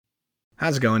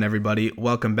How's it going, everybody?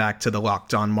 Welcome back to the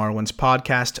Locked On Marlins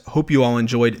podcast. Hope you all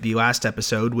enjoyed the last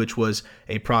episode, which was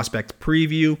a prospect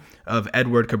preview of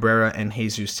Edward Cabrera and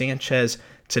Jesus Sanchez.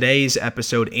 Today's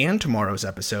episode and tomorrow's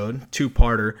episode,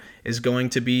 two-parter, is going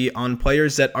to be on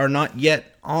players that are not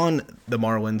yet on the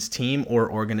Marlins team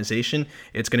or organization.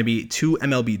 It's going to be two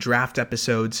MLB draft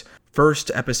episodes. First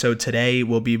episode today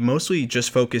will be mostly just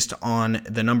focused on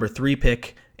the number 3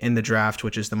 pick in the draft,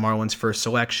 which is the Marlins' first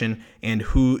selection, and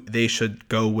who they should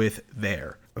go with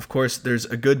there. Of course, there's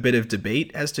a good bit of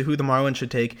debate as to who the Marlins should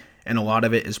take, and a lot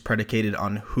of it is predicated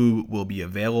on who will be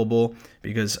available,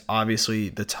 because obviously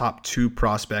the top 2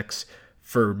 prospects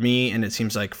for me, and it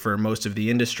seems like for most of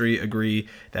the industry, agree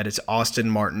that it's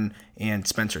Austin Martin and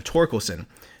Spencer Torkelson.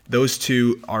 Those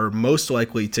two are most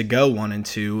likely to go 1 and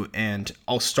 2, and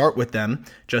I'll start with them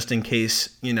just in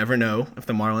case. You never know if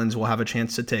the Marlins will have a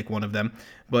chance to take one of them.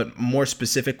 But more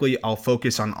specifically, I'll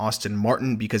focus on Austin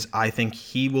Martin because I think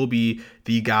he will be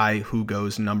the guy who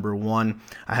goes number 1.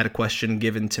 I had a question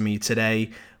given to me today,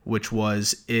 which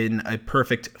was, in a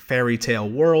perfect fairy tale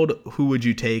world, who would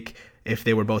you take if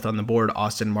they were both on the board,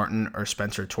 Austin Martin or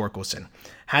Spencer Torkelson?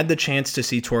 Had the chance to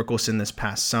see Torkelson this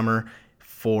past summer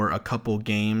for a couple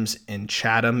games in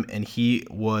Chatham, and he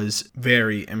was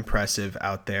very impressive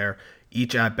out there.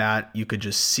 Each at-bat, you could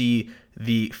just see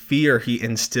the fear he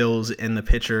instills in the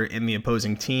pitcher in the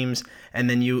opposing teams, and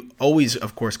then you always,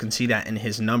 of course, can see that in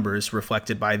his numbers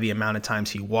reflected by the amount of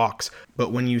times he walks.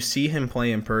 But when you see him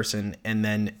play in person, and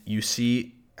then you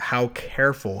see how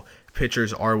careful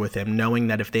pitchers are with him, knowing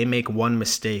that if they make one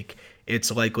mistake,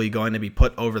 it's likely going to be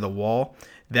put over the wall,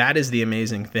 that is the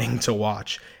amazing thing to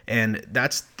watch. And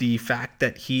that's the fact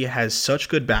that he has such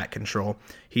good bat control.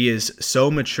 He is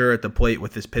so mature at the plate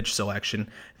with his pitch selection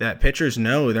that pitchers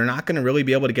know they're not going to really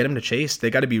be able to get him to chase. They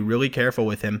got to be really careful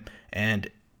with him. And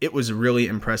it was really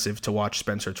impressive to watch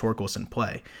Spencer Torkelson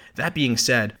play. That being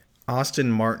said,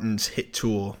 Austin Martin's hit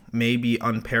tool may be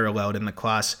unparalleled in the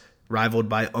class, rivaled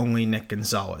by only Nick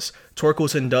Gonzalez.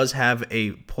 Torkelson does have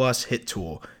a plus hit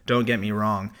tool, don't get me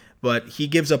wrong, but he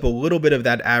gives up a little bit of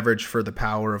that average for the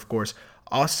power, of course.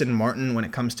 Austin Martin, when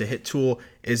it comes to hit tool,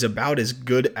 is about as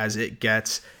good as it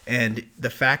gets, and the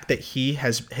fact that he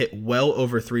has hit well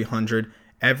over 300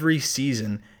 every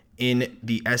season in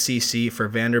the SEC for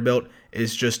Vanderbilt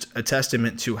is just a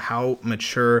testament to how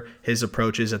mature his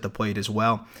approach is at the plate as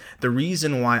well. The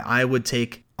reason why I would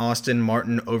take Austin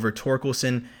Martin over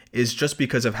Torkelson is just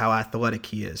because of how athletic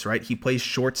he is, right? He plays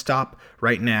shortstop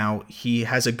right now. He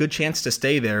has a good chance to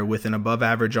stay there with an above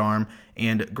average arm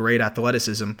and great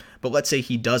athleticism. But let's say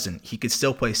he doesn't. He could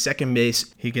still play second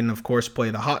base. He can, of course,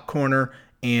 play the hot corner.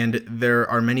 And there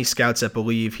are many scouts that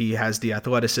believe he has the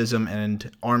athleticism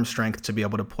and arm strength to be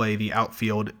able to play the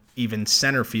outfield, even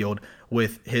center field,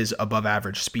 with his above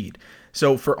average speed.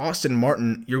 So for Austin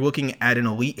Martin, you're looking at an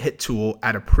elite hit tool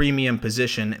at a premium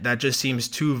position that just seems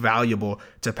too valuable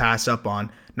to pass up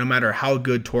on, no matter how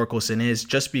good Torkelson is,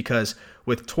 just because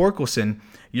with Torkelson,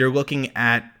 you're looking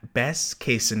at best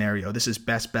case scenario. This is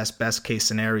best case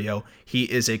scenario. He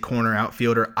is a corner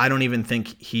outfielder. I don't even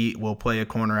think he will play a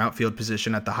corner outfield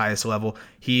position at the highest level.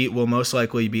 He will most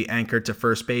likely be anchored to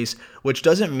first base, which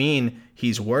doesn't mean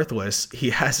he's worthless. He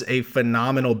has a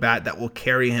phenomenal bat that will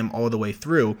carry him all the way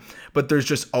through, but there's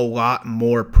just a lot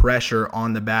more pressure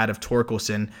on the bat of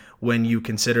Torkelson when you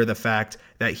consider the fact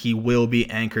that he will be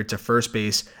anchored to first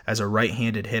base as a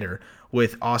right-handed hitter.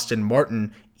 With Austin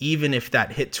Martin, even if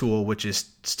that hit tool, which is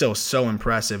still so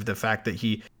impressive, the fact that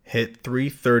he hit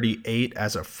 338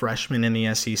 as a freshman in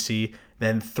the SEC,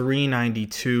 then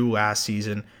 392 last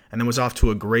season, and then was off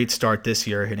to a great start this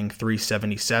year, hitting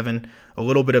 377. A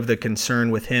little bit of the concern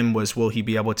with him was, will he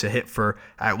be able to hit for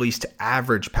at least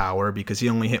average power, because he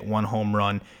only hit 1 home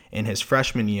run in his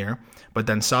freshman year. But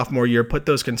then sophomore year put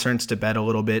those concerns to bed a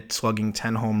little bit, slugging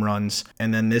 10 home runs.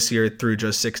 And then this year, through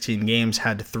just 16 games,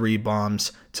 had 3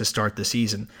 bombs to start the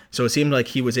season. So it seemed like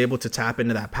he was able to tap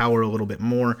into that power a little bit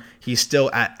more. He's still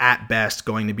at best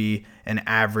going to be an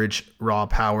average raw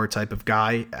power type of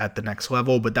guy at the next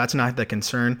level, but that's not the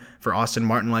concern for Austin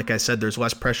Martin. Like I said, there's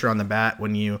less pressure on the bat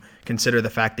when you consider the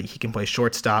fact that he can play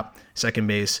shortstop, second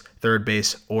base, third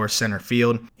base, or center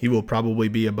field. He will probably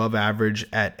be above average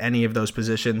at any of those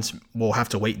positions. We'll have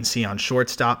to wait and see on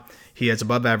shortstop. He has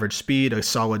above average speed, a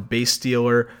solid base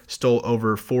stealer, stole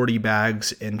over 40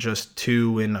 bags in just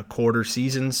 2.25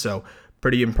 seasons, so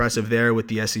pretty impressive there, with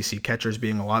the SEC catchers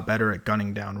being a lot better at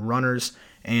gunning down runners.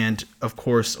 And of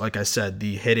course, like I said,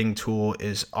 the hitting tool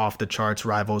is off the charts,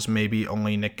 rivals maybe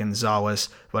only Nick Gonzalez,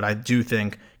 but I do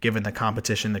think, given the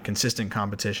competition, the consistent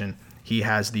competition, he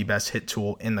has the best hit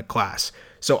tool in the class.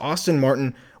 So Austin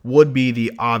Martin would be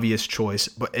the obvious choice.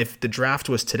 But if the draft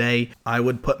was today, I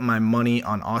would put my money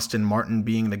on Austin Martin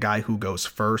being the guy who goes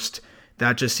first.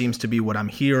 That just seems to be what I'm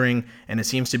hearing, and it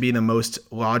seems to be the most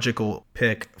logical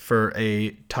pick for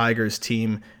a Tigers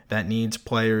team that needs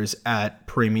players at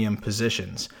premium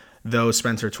positions. Though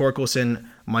Spencer Torkelson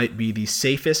might be the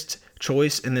safest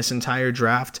choice in this entire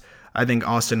draft, I think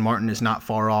Austin Martin is not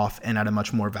far off and at a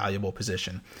much more valuable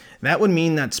position. That would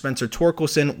mean that Spencer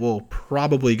Torkelson will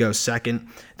probably go second.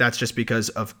 That's just because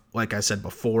of, like I said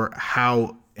before,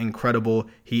 how incredible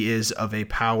he is of a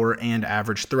power and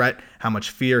average threat, how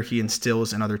much fear he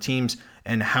instills in other teams,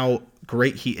 and how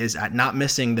great he is at not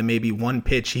missing the maybe one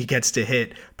pitch he gets to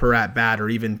hit per at bat or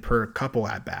even per couple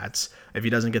at bats. If he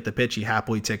doesn't get the pitch, he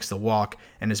happily takes the walk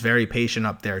and is very patient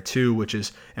up there too, which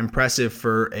is impressive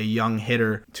for a young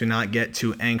hitter to not get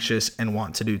too anxious and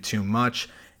want to do too much.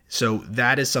 So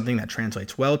that is something that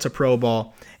translates well to pro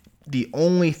ball. The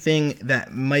only thing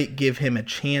that might give him a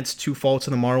chance to fall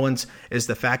to the Marlins is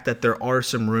the fact that there are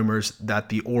some rumors that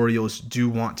the Orioles do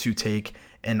want to take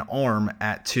an arm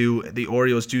at 2. The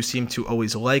Orioles do seem to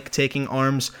always like taking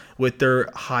arms with their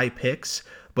high picks,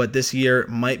 but this year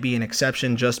might be an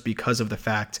exception just because of the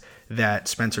fact that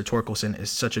Spencer Torkelson is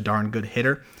such a darn good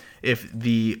hitter. If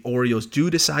the Orioles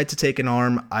do decide to take an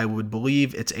arm, I would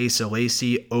believe it's Asa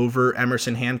Lacy over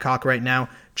Emerson Hancock right now,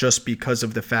 just because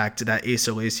of the fact that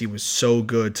Asa Lacy was so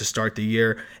good to start the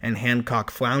year and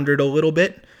Hancock floundered a little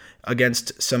bit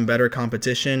against some better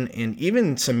competition, and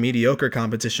even some mediocre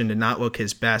competition did not look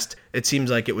his best. It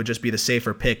seems like it would just be the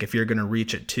safer pick if you're going to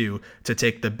reach at 2 to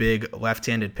take the big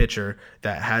left-handed pitcher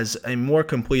that has a more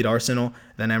complete arsenal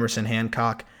than Emerson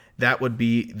Hancock. That would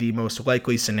be the most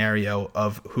likely scenario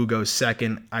of who goes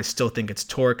second. I still think it's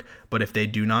Torque, but if they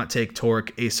do not take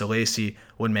Torque, Asa Lacy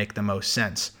would make the most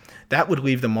sense. That would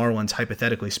leave the Marlins,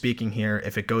 hypothetically speaking here,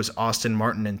 if it goes Austin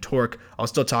Martin and Torque. I'll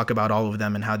still talk about all of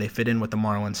them and how they fit in with the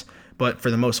Marlins. But for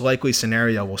the most likely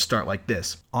scenario, we'll start like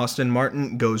this. Austin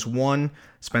Martin goes 1,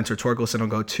 Spencer Torkelson will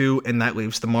go 2, and that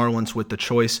leaves the Marlins with the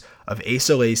choice of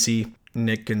Asa Lacy,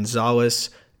 Nick Gonzalez,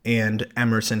 and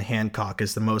Emerson Hancock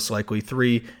is the most likely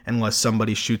 3, unless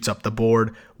somebody shoots up the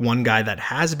board. One guy that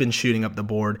has been shooting up the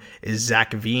board is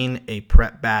Zach Veen, a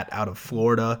prep bat out of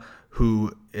Florida,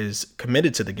 who is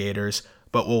committed to the Gators,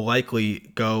 but will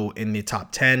likely go in the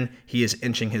top 10. He is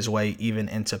inching his way even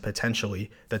into potentially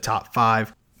the top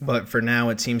 5. But for now,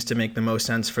 it seems to make the most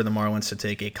sense for the Marlins to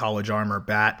take a college armor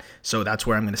bat, so that's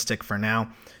where I'm going to stick for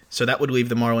now. So that would leave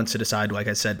the Marlins to decide, like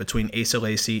I said, between Asa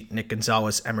Lacy, Nick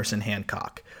Gonzalez, Emerson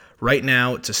Hancock. Right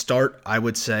now, to start, I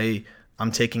would say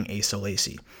I'm taking Asa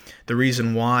Lacy. The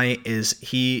reason why is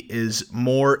he is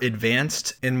more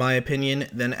advanced, in my opinion,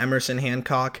 than Emerson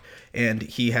Hancock, and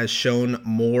he has shown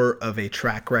more of a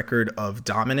track record of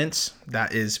dominance.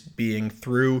 That is being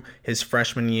through his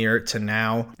freshman year to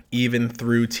now, even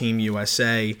through Team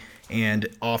USA, and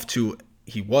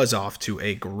he was off to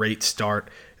a great start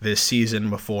this season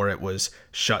before it was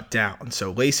shut down.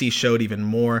 So Lacy showed even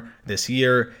more this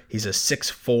year. He's a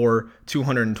 6'4",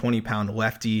 220-pound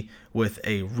lefty with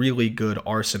a really good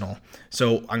arsenal.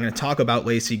 So I'm going to talk about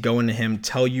Lacy, go into him,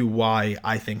 tell you why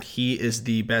I think he is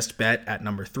the best bet at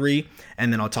number 3,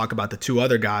 and then I'll talk about the 2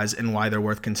 other guys and why they're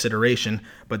worth consideration.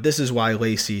 But this is why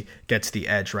Lacy gets the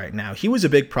edge right now. He was a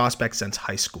big prospect since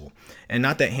high school, and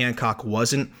not that Hancock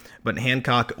wasn't, but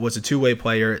Hancock was a two-way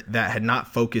player that had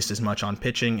not focused as much on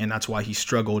pitching, and that's why he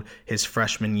struggled his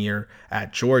freshman year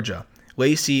at Georgia.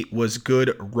 Lacy was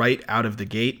good right out of the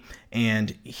gate,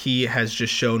 and he has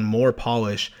just shown more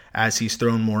polish as he's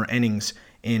thrown more innings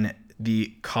in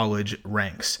the college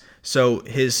ranks. So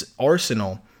his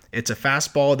arsenal, it's a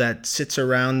fastball that sits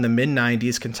around the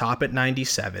mid-90s, can top at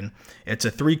 97. It's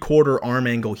a 3/4 arm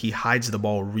angle. He hides the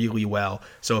ball really well.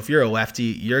 So if you're a lefty,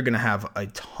 you're going to have a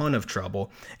ton of trouble.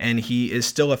 And he is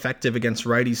still effective against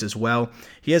righties as well.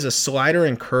 He has a slider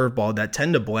and curveball that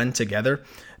tend to blend together.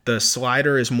 The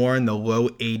slider is more in the low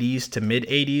 80s to mid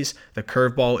 80s. The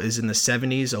curveball is in the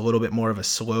 70s, a little bit more of a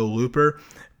slow looper.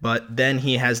 But then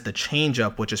he has the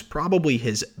changeup, which is probably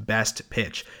his best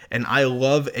pitch. And I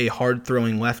love a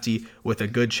hard-throwing lefty with a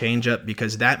good changeup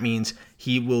because that means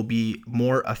he will be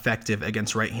more effective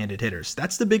against right-handed hitters.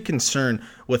 That's the big concern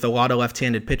with a lot of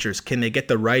left-handed pitchers. Can they get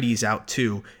the righties out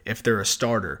too if they're a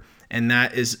starter? And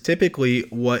that is typically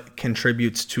what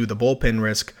contributes to the bullpen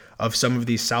risk of some of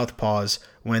these southpaws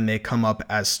when they come up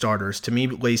as starters. To me,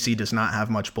 Lacy does not have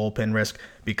much bullpen risk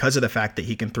because of the fact that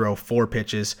he can throw 4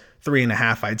 pitches,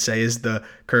 3.5 I'd say is the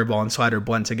curveball and slider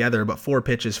blend together, but 4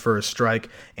 pitches for a strike,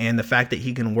 and the fact that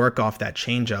he can work off that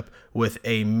changeup with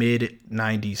a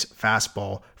mid-90s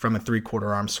fastball from a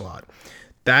 3/4 arm slot.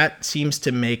 That seems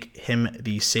to make him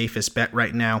the safest bet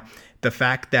right now. The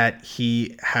fact that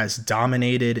he has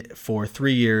dominated for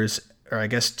 3 years, or I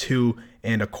guess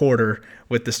 2.25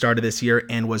 with the start of this year,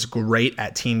 and was great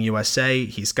at Team USA.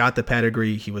 He's got the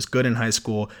pedigree. He was good in high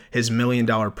school. His $1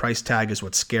 million price tag is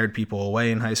what scared people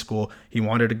away in high school. He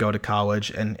wanted to go to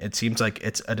college, and it seems like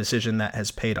it's a decision that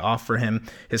has paid off for him.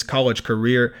 His college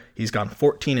career, he's gone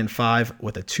 14-5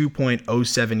 with a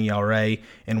 2.07 ERA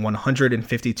in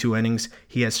 152 innings.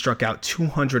 He has struck out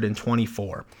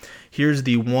 224. Here's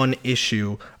the one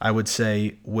issue I would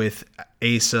say with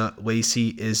Asa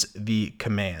Lacy is the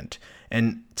command.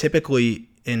 And typically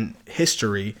in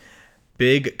history,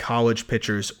 big college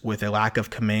pitchers with a lack of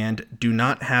command do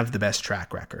not have the best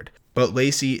track record. But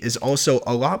Lacy is also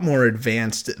a lot more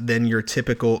advanced than your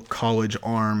typical college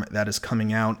arm that is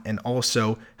coming out, and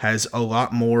also has a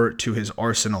lot more to his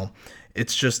arsenal.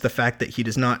 It's just the fact that he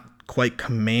does not quite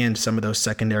command some of those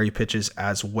secondary pitches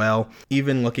as well.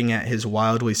 Even looking at his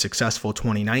wildly successful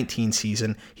 2019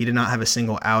 season, he did not have a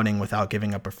single outing without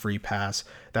giving up a free pass.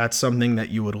 That's something that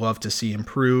you would love to see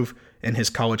improve. In his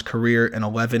college career, an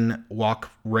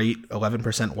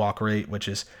 11% walk rate, which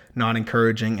is not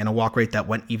encouraging, and a walk rate that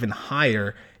went even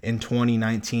higher in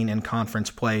 2019 in conference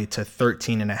play to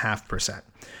 13.5%.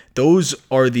 Those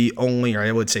are the only, or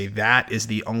I would say that is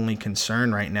the only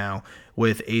concern right now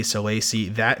with Asa Lacy.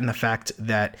 That and the fact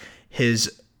that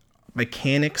his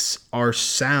mechanics are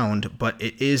sound, but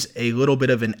it is a little bit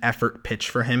of an effort pitch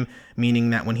for him, meaning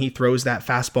that when he throws that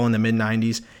fastball in the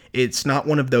mid-90s, it's not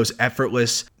one of those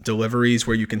effortless deliveries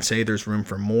where you can say there's room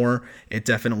for more. It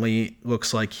definitely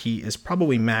looks like he is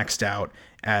probably maxed out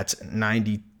at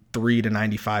 93 to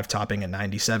 95, topping at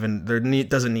 97. There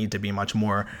doesn't need to be much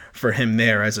more for him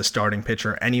there as a starting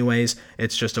pitcher anyways.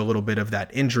 It's just a little bit of that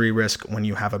injury risk when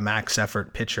you have a max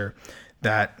effort pitcher.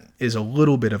 That is a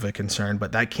little bit of a concern,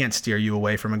 but that can't steer you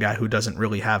away from a guy who doesn't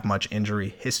really have much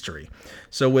injury history.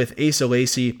 So with Asa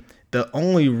Lacy, the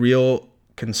only real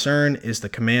concern is the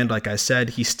command. Like I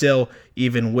said, he still,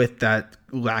 even with that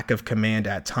lack of command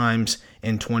at times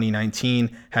in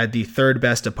 2019, had the third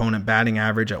best opponent batting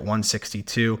average at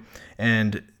 162,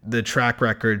 and the track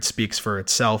record speaks for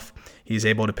itself. He's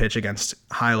able to pitch against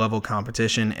high-level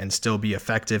competition and still be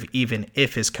effective, even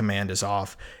if his command is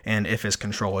off and if his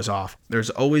control is off. There's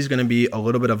always going to be a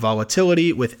little bit of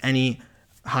volatility with any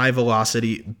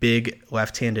high-velocity, big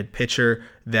left-handed pitcher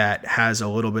that has a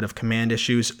little bit of command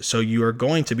issues, so you are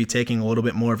going to be taking a little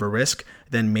bit more of a risk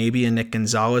than maybe a Nick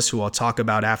Gonzalez, who I'll talk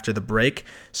about after the break.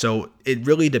 So it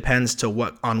really depends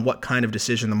on what kind of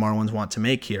decision the Marlins want to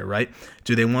make here, right?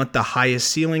 Do they want the highest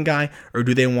ceiling guy, or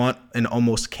do they want an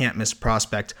almost can't-miss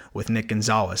prospect with Nick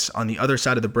Gonzalez? On the other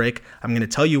side of the break, I'm going to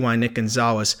tell you why Nick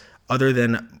Gonzalez, other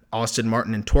than Austin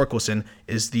Martin and Torkelson,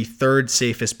 is the third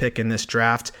safest pick in this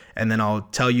draft, and then I'll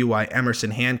tell you why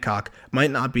Emerson Hancock might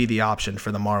not be the option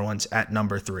for the Marlins at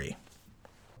number 3.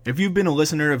 If you've been a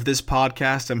listener of this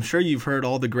podcast, I'm sure you've heard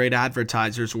all the great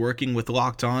advertisers working with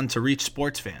Locked On to reach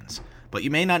sports fans. But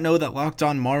you may not know that Locked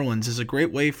On Marlins is a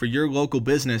great way for your local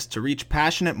business to reach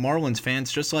passionate Marlins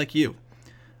fans just like you.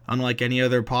 Unlike any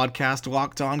other podcast,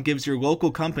 Locked On gives your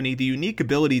local company the unique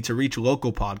ability to reach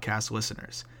local podcast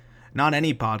listeners. Not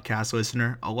any podcast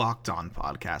listener, a Locked On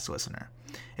podcast listener.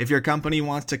 If your company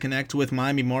wants to connect with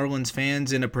Miami Marlins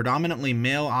fans in a predominantly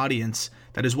male audience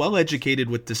that is well educated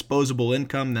with disposable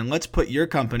income, then let's put your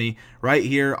company right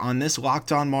here on this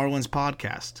Locked On Marlins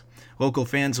podcast. Local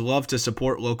fans love to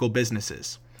support local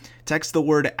businesses. Text the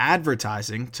word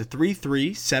advertising to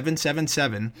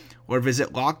 33777 or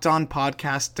visit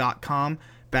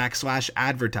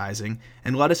lockedonpodcast.com/advertising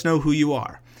and let us know who you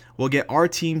are. We'll get our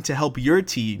team to help your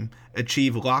team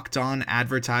achieve Locked On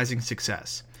advertising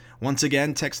success. Once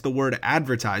again, text the word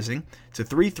advertising to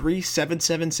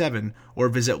 33777 or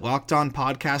visit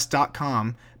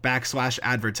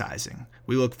lockedonpodcast.com/advertising.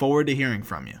 We look forward to hearing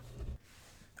from you.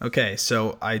 Okay,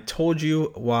 so I told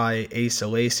you why Asa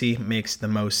Lacy makes the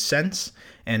most sense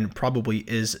and probably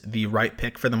is the right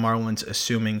pick for the Marlins,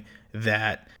 assuming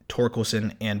that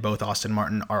Torkelson and both Austin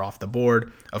Martin are off the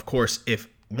board. Of course, if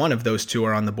one of those two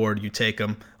are on the board, you take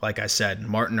them. Like I said,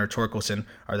 Martin or Torkelson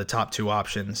are the top two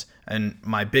options. And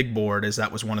my big board, as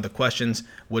that was one of the questions,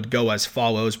 would go as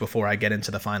follows before I get into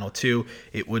the final two.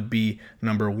 It would be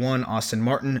number 1, Austin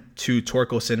Martin, 2,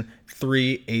 Torkelson,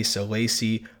 3, Asa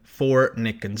Lacy, 4,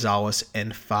 Nick Gonzalez,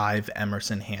 and 5,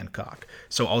 Emerson Hancock.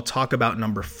 So I'll talk about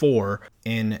number 4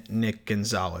 in Nick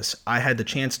Gonzalez. I had the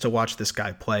chance to watch this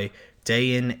guy play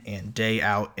day in and day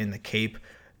out in the Cape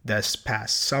this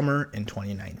past summer in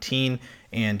 2019,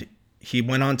 and He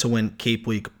went on to win Cape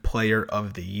League Player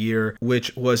of the Year,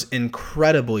 which was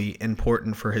incredibly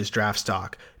important for his draft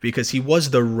stock because he was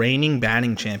the reigning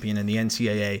batting champion in the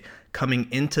NCAA coming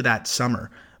into that summer.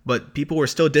 But people were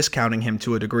still discounting him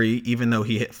to a degree, even though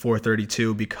he hit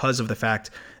 .432 because of the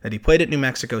fact that he played at New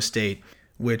Mexico State,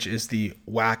 which is the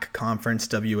WAC conference,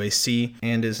 WAC,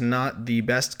 and is not the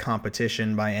best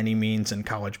competition by any means in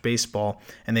college baseball.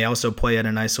 And they also play at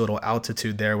a nice little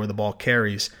altitude there where the ball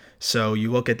carries. So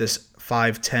you look at this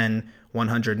 5'10",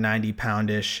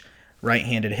 190-pound-ish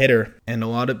right-handed hitter, and a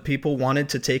lot of people wanted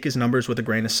to take his numbers with a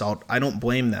grain of salt. I don't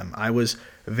blame them. I was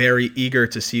very eager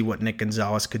to see what Nick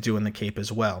Gonzalez could do in the Cape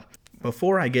as well.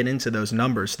 Before I get into those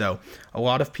numbers, though, a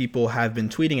lot of people have been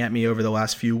tweeting at me over the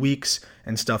last few weeks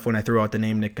and stuff when I throw out the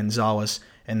name Nick Gonzalez,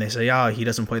 and they say, he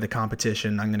doesn't play the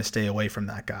competition, I'm going to stay away from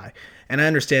that guy. And I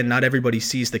understand not everybody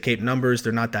sees the Cape numbers,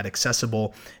 they're not that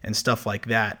accessible and stuff like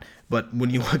that. But when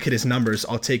you look at his numbers,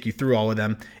 I'll take you through all of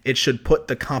them. It should put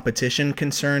the competition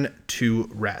concern to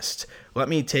rest. Let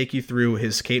me take you through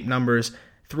his Cape numbers.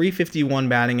 351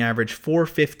 batting average,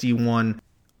 451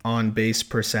 on base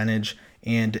percentage,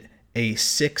 and a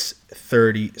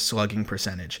 630 slugging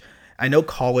percentage. I know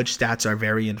college stats are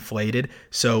very inflated,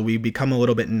 so we become a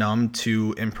little bit numb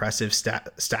to impressive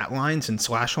stat lines and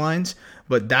slash lines,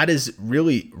 but that is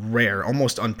really rare,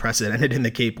 almost unprecedented in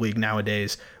the Cape League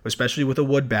nowadays, especially with a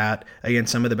wood bat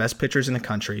against some of the best pitchers in the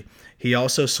country. He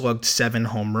also slugged 7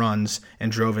 home runs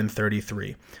and drove in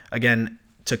 33. Again,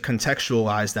 to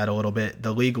contextualize that a little bit,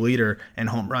 the league leader in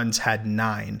home runs had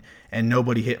 9, and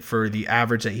nobody hit for the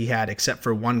average that he had except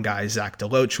for one guy, Zach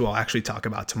DeLoach, who I'll actually talk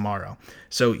about tomorrow.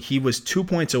 So he was 2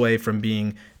 points away from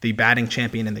being the batting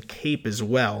champion in the Cape as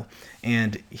well,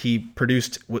 and he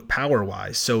produced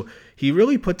power-wise. So he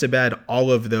really put to bed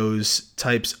all of those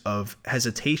types of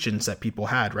hesitations that people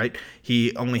had, right?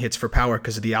 He only hits for power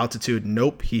because of the altitude.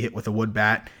 Nope, he hit with a wood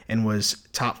bat and was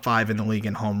top 5 in the league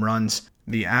in home runs.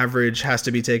 The average has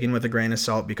to be taken with a grain of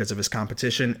salt because of his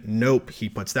competition. Nope, he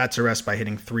puts that to rest by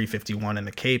hitting 351 in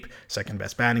the Cape, second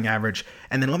best batting average.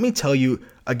 And then let me tell you,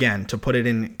 again, to put it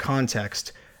in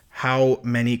context, how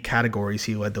many categories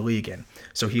he led the league in.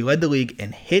 So he led the league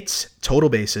in hits, total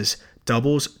bases,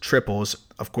 doubles, triples,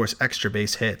 of course, extra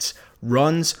base hits,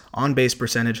 runs, on-base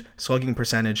percentage, slugging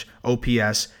percentage,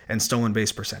 OPS, and stolen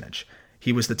base percentage.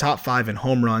 He was the top 5 in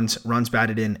home runs, runs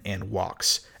batted in, and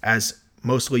walks, as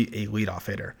mostly a leadoff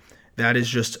hitter. That is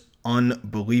just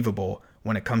unbelievable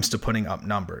when it comes to putting up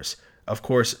numbers. Of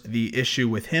course, the issue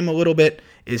with him a little bit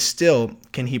is still,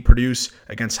 can he produce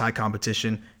against high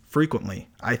competition frequently?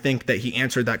 I think that he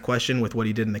answered that question with what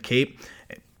he did in the Cape.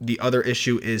 The other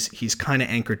issue is he's kind of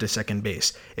anchored to second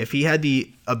base. If he had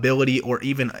the ability or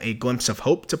even a glimpse of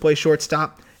hope to play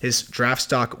shortstop, his draft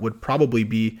stock would probably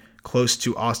be close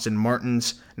to Austin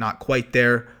Martin's, not quite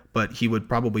there, but he would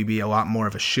probably be a lot more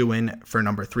of a shoo-in for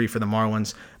number 3 for the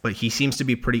Marlins. But he seems to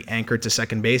be pretty anchored to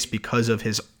second base because of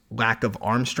his lack of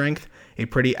arm strength, a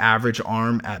pretty average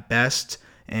arm at best,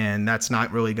 and that's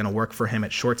not really going to work for him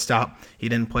at shortstop. He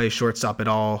didn't play shortstop at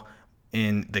all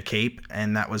in the Cape,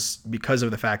 and that was because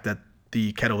of the fact that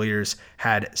the Kettleers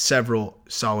had several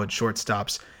solid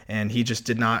shortstops, and he just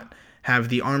did not have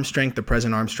the arm strength, the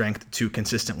present arm strength, to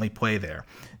consistently play there.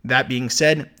 That being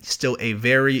said, still a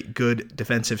very good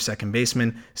defensive second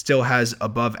baseman, still has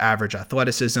above average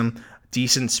athleticism,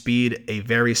 decent speed, a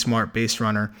very smart base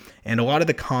runner, and a lot of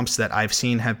the comps that I've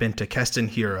seen have been to Keston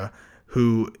Hiura,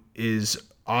 who is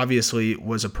obviously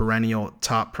was a perennial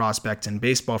top prospect in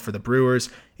baseball for the Brewers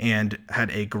and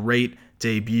had a great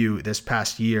debut this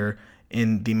past year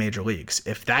in the major leagues.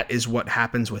 If that is what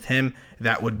happens with him,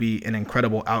 that would be an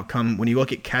incredible outcome. When you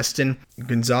look at Keston,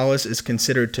 Gonzalez is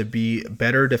considered to be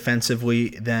better defensively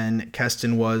than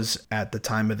Keston was at the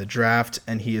time of the draft,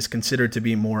 and he is considered to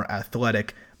be more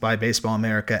athletic by Baseball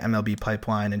America, MLB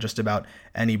Pipeline, and just about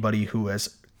anybody who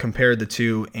has compared the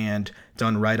two and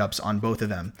done write-ups on both of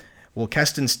them. Well,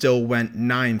 Keston still went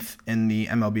 9th in the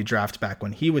MLB draft back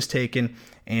when he was taken,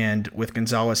 and with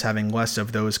Gonzalez having less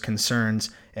of those concerns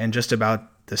and just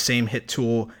about the same hit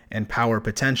tool and power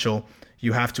potential,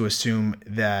 you have to assume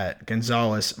that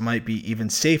Gonzalez might be even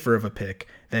safer of a pick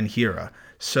than Hiura.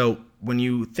 So when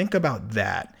you think about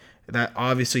that, that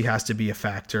obviously has to be a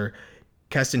factor.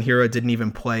 Keston Hiura didn't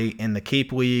even play in the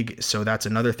Cape League, so that's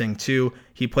another thing too.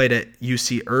 He played at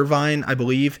UC Irvine, I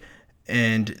believe,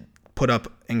 and put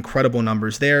up incredible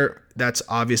numbers there. That's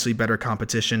obviously better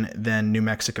competition than New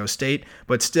Mexico State,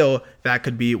 but still, that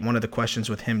could be one of the questions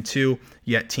with him too.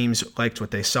 Yet teams liked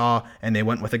what they saw, and they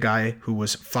went with a guy who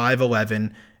was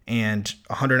 5'11", and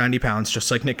 190 pounds,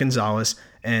 just like Nick Gonzalez,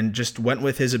 and just went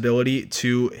with his ability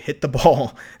to hit the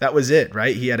ball. That was it,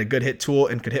 right? He had a good hit tool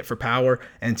and could hit for power,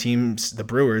 and teams, the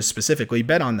Brewers specifically,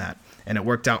 bet on that, and it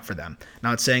worked out for them.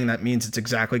 Not saying that means it's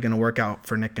exactly going to work out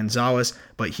for Nick Gonzalez,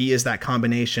 but he is that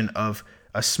combination of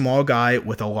a small guy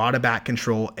with a lot of bat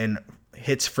control and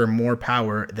hits for more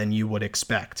power than you would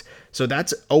expect. So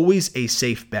that's always a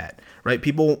safe bet, right?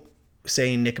 People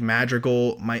say Nick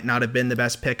Madrigal might not have been the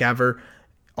best pick ever,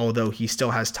 although he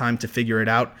still has time to figure it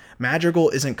out. Madrigal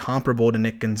isn't comparable to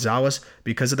Nick Gonzalez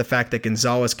because of the fact that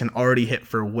Gonzalez can already hit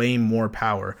for way more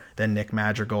power than Nick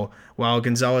Madrigal. While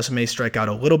Gonzalez may strike out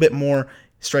a little bit more,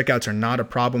 strikeouts are not a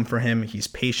problem for him. He's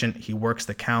patient, he works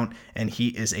the count, and he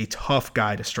is a tough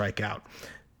guy to strike out.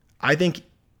 I think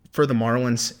for the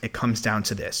Marlins, it comes down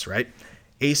to this, right?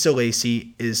 Asa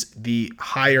Lacy is the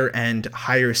higher end,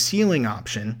 higher ceiling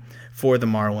option for the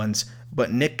Marlins,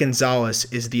 but Nick Gonzalez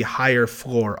is the higher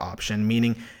floor option,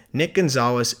 meaning Nick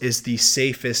Gonzalez is the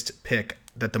safest pick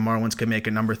that the Marlins could make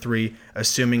at number 3,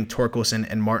 assuming Torkelson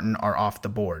and Martin are off the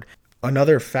board.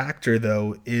 Another factor,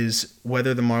 though, is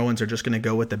whether the Marlins are just going to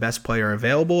go with the best player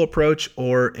available approach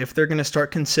or if they're going to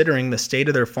start considering the state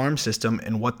of their farm system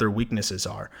and what their weaknesses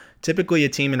are. Typically, a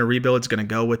team in a rebuild is going to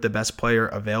go with the best player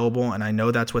available, and I know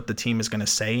that's what the team is going to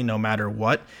say no matter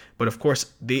what, but of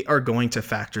course, they are going to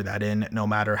factor that in no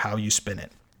matter how you spin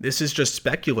it. This is just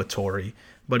speculatory,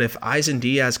 but if Eisen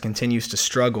Diaz continues to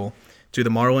struggle, do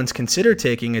the Marlins consider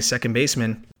taking a second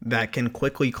baseman that can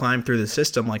quickly climb through the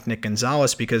system like Nick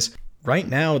Gonzalez? Because right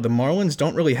now, the Marlins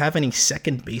don't really have any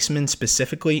second basemen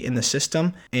specifically in the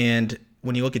system. And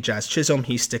when you look at Jazz Chisholm,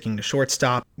 he's sticking to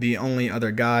shortstop. The only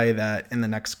other guy that in the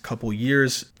next couple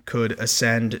years could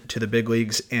ascend to the big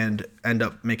leagues and end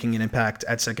up making an impact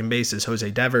at second base is Jose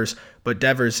Devers. But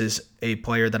Devers is a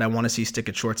player that I want to see stick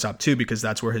at shortstop too, because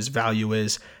that's where his value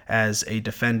is as a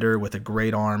defender with a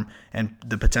great arm and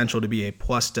the potential to be a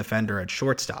plus defender at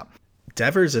shortstop.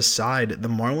 Devers aside, the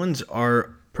Marlins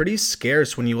are pretty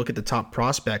scarce when you look at the top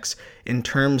prospects in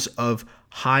terms of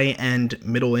high-end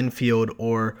middle infield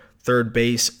or third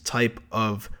base type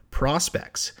of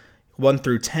prospects. 1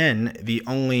 through 10, the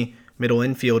only middle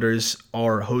infielders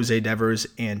are Jose Devers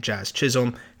and Jazz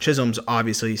Chisholm. Chisholm's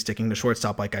obviously sticking to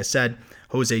shortstop, like I said.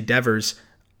 Jose Devers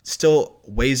still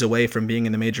ways away from being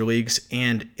in the major leagues,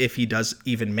 and if he does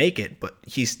even make it, but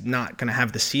he's not going to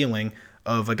have the ceiling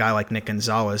of a guy like Nick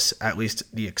Gonzalez, at least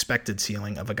the expected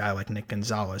ceiling of a guy like Nick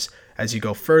Gonzalez. As you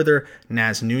go further,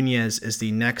 Naz Nunez is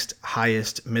the next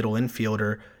highest middle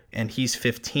infielder, and he's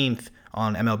 15th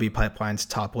on MLB Pipeline's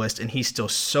top list, and he's still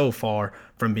so far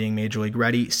from being major league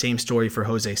ready. Same story for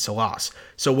Jose Salas.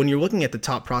 So when you're looking at the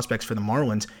top prospects for the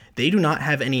Marlins, they do not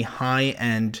have any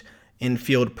high-end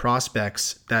infield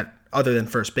prospects that, other than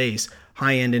first base,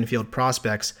 high-end infield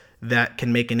prospects that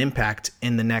can make an impact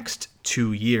in the next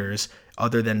 2 years,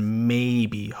 other than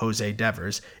maybe Jose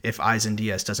Devers if Eisen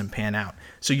Diaz doesn't pan out.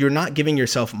 So you're not giving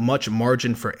yourself much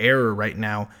margin for error right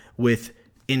now with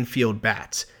infield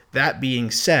bats. That being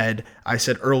said, I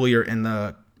said earlier in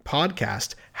the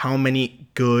podcast how many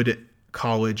good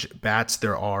college bats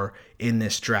there are in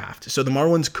this draft. So the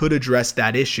Marlins could address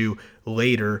that issue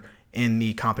later in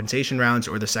the compensation rounds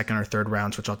or the second or third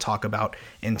rounds, which I'll talk about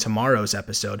in tomorrow's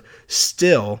episode.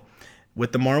 Still,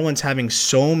 with the Marlins having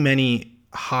so many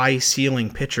high ceiling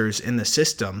pitchers in the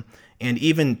system, and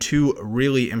even 2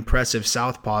 really impressive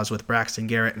southpaws with Braxton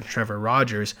Garrett and Trevor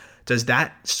Rogers, does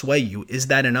that sway you? Is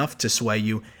that enough to sway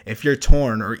you if you're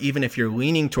torn, or even if you're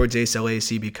leaning towards Asa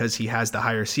Lacy because he has the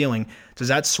higher ceiling? Does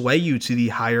that sway you to the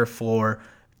higher floor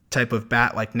type of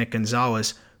bat like Nick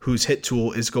Gonzalez, whose hit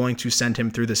tool is going to send him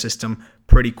through the system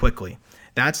pretty quickly?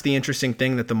 That's the interesting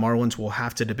thing that the Marlins will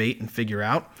have to debate and figure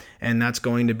out, and that's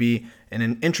going to be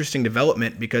an interesting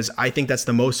development because I think that's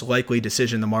the most likely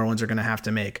decision the Marlins are going to have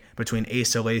to make between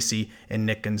Asa Lacy and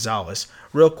Nick Gonzalez.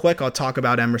 Real quick, I'll talk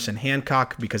about Emerson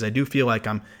Hancock because I do feel like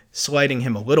I'm slighting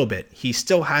him a little bit. He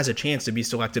still has a chance to be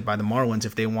selected by the Marlins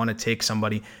if they want to take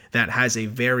somebody that has a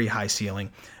very high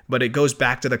ceiling, but it goes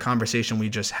back to the conversation we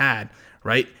just had,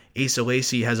 right? Asa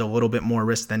Lacy has a little bit more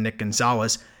risk than Nick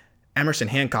Gonzalez. Emerson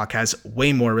Hancock has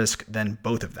way more risk than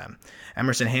both of them.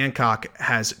 Emerson Hancock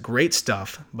has great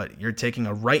stuff, but you're taking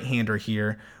a right-hander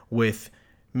here with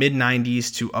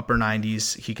mid-90s to upper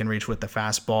 90s he can reach with the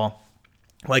fastball.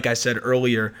 Like I said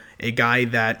earlier, a guy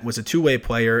that was a two-way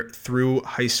player through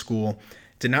high school,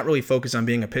 did not really focus on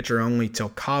being a pitcher only till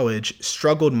college,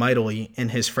 struggled mightily in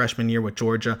his freshman year with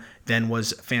Georgia, then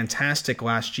was fantastic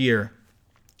last year,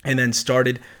 and then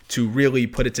started to really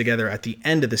put it together at the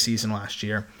end of the season last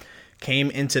year.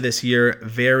 Came into this year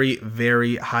very,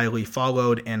 very highly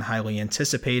followed and highly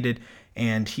anticipated.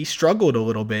 and he struggled a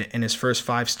little bit in his first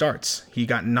 5 starts. He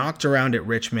got knocked around at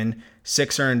Richmond,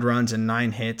 6 earned runs and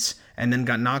 9 hits, and then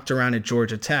got knocked around at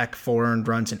Georgia Tech, 4 earned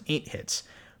runs and 8 hits.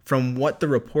 From what the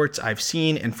reports I've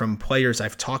seen and from players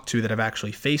I've talked to that have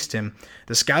actually faced him,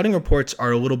 the scouting reports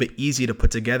are a little bit easy to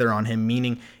put together on him,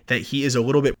 meaning that he is a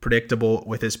little bit predictable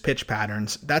with his pitch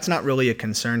patterns. That's not really a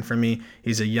concern for me.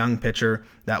 He's a young pitcher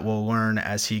that will learn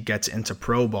as he gets into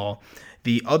pro ball.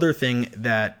 The other thing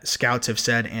that scouts have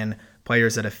said and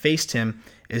players that have faced him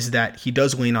is that he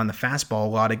does lean on the fastball a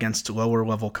lot against lower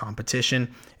level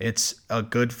competition. It's a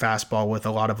good fastball with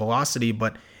a lot of velocity,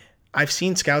 but I've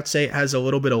seen scouts say it has a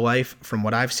little bit of life. From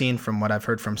what I've seen, from what I've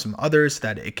heard from some others,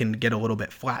 that it can get a little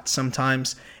bit flat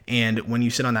sometimes. And when you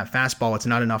sit on that fastball, it's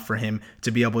not enough for him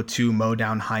to be able to mow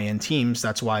down high-end teams.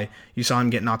 That's why you saw him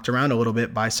get knocked around a little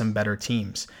bit by some better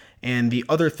teams. And the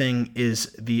other thing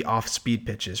is the off-speed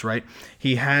pitches, right?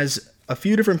 He has a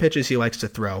few different pitches he likes to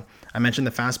throw. I mentioned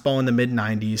the fastball in the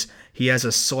mid-90s. He has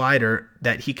a slider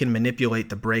that he can manipulate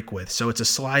the break with. So it's a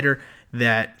slider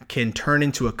that can turn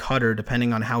into a cutter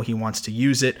depending on how he wants to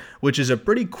use it, which is a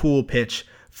pretty cool pitch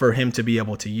for him to be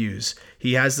able to use.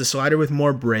 He has the slider with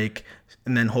more break,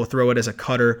 and then he'll throw it as a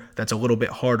cutter that's a little bit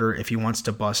harder if he wants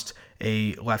to bust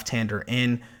a left-hander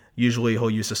in. Usually he'll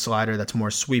use a slider that's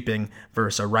more sweeping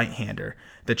versus a right-hander.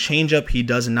 The changeup he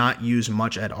does not use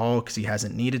much at all because he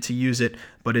hasn't needed to use it,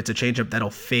 but it's a changeup that'll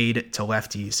fade to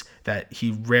lefties that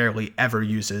he rarely ever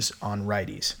uses on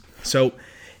righties. So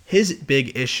his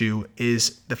big issue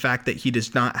is the fact that he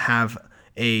does not have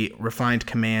a refined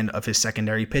command of his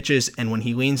secondary pitches, and when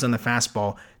he leans on the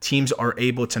fastball, teams are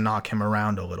able to knock him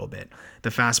around a little bit. The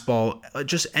fastball,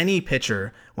 just any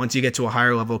pitcher, once you get to a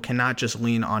higher level, cannot just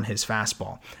lean on his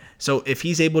fastball. So if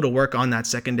he's able to work on that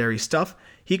secondary stuff,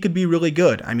 he could be really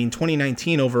good. I mean,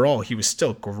 2019 overall, he was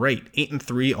still great.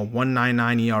 8-3, a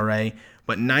 1.99 ERA,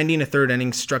 but 90 and a third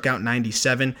innings, struck out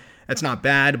 97. That's not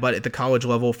bad, but at the college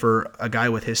level for a guy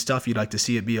with his stuff, you'd like to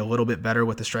see it be a little bit better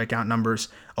with the strikeout numbers.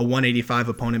 A 185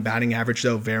 opponent batting average,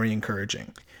 though, very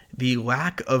encouraging. The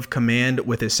lack of command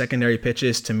with his secondary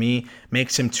pitches, to me,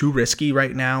 makes him too risky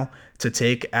right now to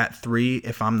take at 3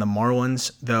 if I'm the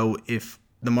Marlins, though if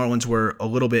the Marlins were a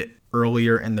little bit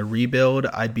earlier in the rebuild,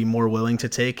 I'd be more willing to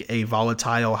take a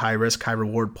volatile, high-risk,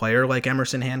 high-reward player like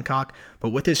Emerson Hancock. But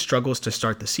with his struggles to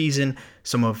start the season,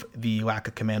 some of the lack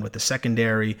of command with the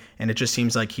secondary, and it just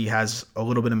seems like he has a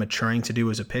little bit of maturing to do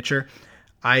as a pitcher,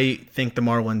 I think the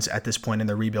Marlins at this point in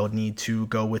the rebuild need to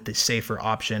go with the safer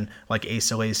option like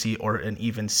Asa Lacy, or an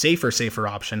even safer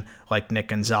option like Nick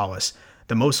Gonzalez.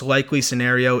 The most likely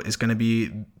scenario is going to be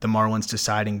the Marlins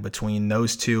deciding between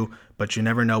those two, but you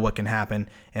never know what can happen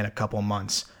in a couple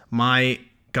months. My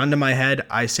gun to my head,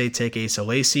 I say take Asa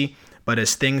Lacy, but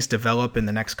as things develop in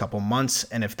the next couple months,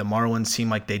 and if the Marlins seem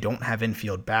like they don't have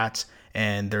infield bats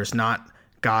and there's not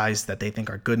guys that they think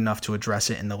are good enough to address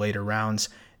it in the later rounds,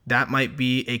 that might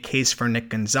be a case for Nick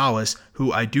Gonzalez,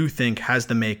 who I do think has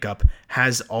the makeup,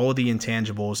 has all the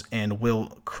intangibles, and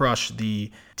will crush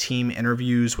the team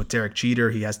interviews with Derek Jeter.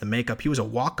 He has the makeup. He was a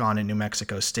walk-on in New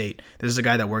Mexico State. This is a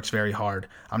guy that works very hard.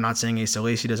 I'm not saying Asa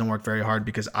Lacy doesn't work very hard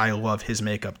because I love his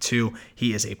makeup too.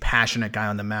 He is a passionate guy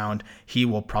on the mound. He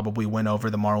will probably win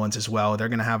over the Marlins as well. They're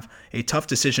going to have a tough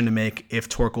decision to make if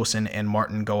Torkelson and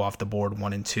Martin go off the board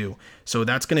 1 and 2. So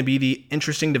that's going to be the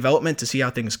interesting development to see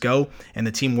how things go, and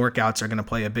the team workouts are going to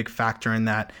play a big factor in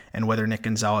that, and whether Nick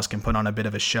Gonzalez can put on a bit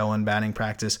of a show in batting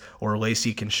practice or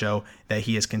Lacy can show that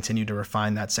he has continued to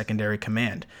refine that secondary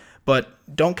command. But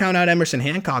don't count out Emerson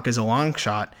Hancock as a long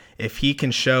shot. If he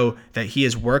can show that he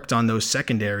has worked on those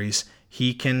secondaries,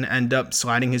 he can end up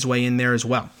sliding his way in there as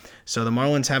well. So the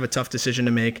Marlins have a tough decision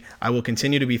to make. I will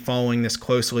continue to be following this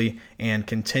closely and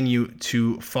continue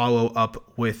to follow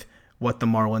up with what the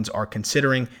Marlins are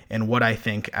considering and what I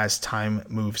think as time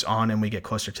moves on and we get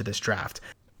closer to this draft.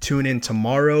 Tune in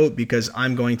tomorrow because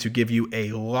I'm going to give you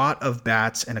a lot of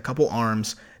bats and a couple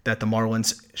arms that the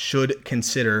Marlins should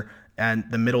consider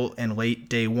at the middle and late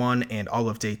day 1 and all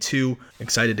of day 2.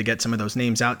 Excited to get some of those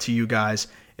names out to you guys.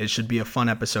 It should be a fun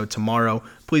episode tomorrow.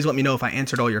 Please let me know if I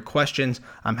answered all your questions.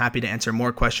 I'm happy to answer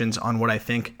more questions on what I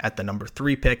think at the number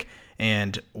 3 pick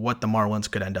and what the Marlins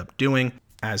could end up doing.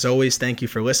 As always, thank you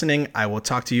for listening. I will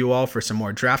talk to you all for some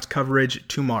more draft coverage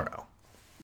tomorrow.